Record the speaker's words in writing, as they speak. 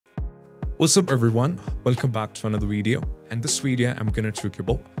What's up everyone, welcome back to another video. And this video I'm gonna talk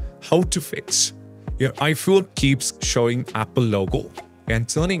about how to fix your iPhone keeps showing Apple logo and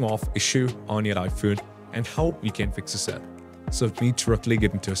turning off issue on your iPhone and how we can fix this up. So let me directly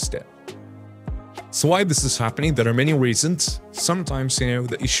get into a step. So why this is happening, there are many reasons. Sometimes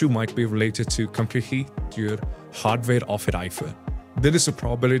the issue might be related to completely to your hardware of your iPhone. There is a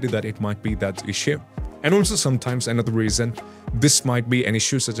probability that it might be that issue. And also sometimes another reason, this might be an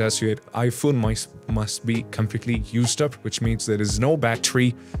issue such as your iPhone must be completely used up, which means there is no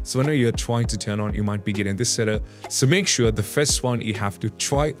battery. So whenever you're trying to turn on, you might be getting this error. So make sure the first one, you have to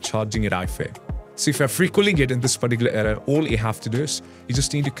try charging your iPhone. So if you're frequently getting this particular error, all you have to do is you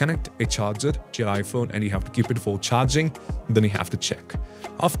just need to connect a charger to your iPhone and you have to keep it for charging. Then you have to check.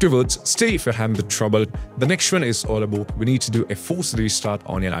 Afterwards, still if you're having the trouble, the next one is all about we need to do a forced restart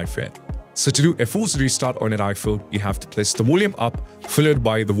on your iPhone. So to do a forced restart on your iPhone, you have to press the volume up followed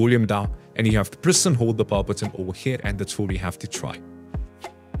by the volume down and you have to press and hold the power button over here, and that's what we have to try.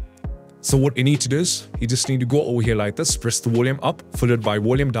 So what you need to do is you just need to go over here like this, press the volume up followed by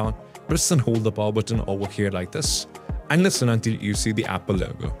volume down, press and hold the power button over here like this and listen until you see the Apple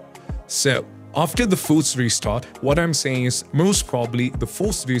logo. So after the forced restart, what I'm saying is most probably the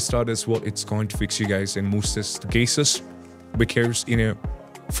forced restart is what it's going to fix you guys in most cases, because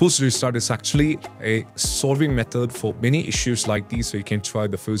forced restart is actually a solving method for many issues like these, so you can try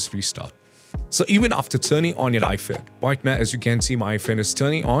the forced restart. So even after turning on your iPhone, right now as you can see my iPhone is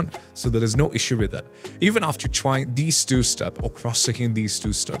turning on, so there is no issue with that. Even after trying these two steps or cross-checking these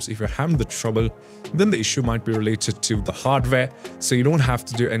two steps, if you're having the trouble, then the issue might be related to the hardware. So you don't have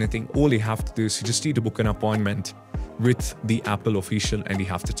to do anything. All you have to do is you just need to book an appointment with the Apple official and you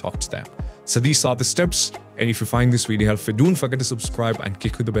have to talk to them. So these are the steps, and if you find this video helpful, don't forget to subscribe and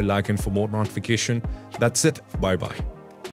click the bell icon for more notification. That's it. Bye bye.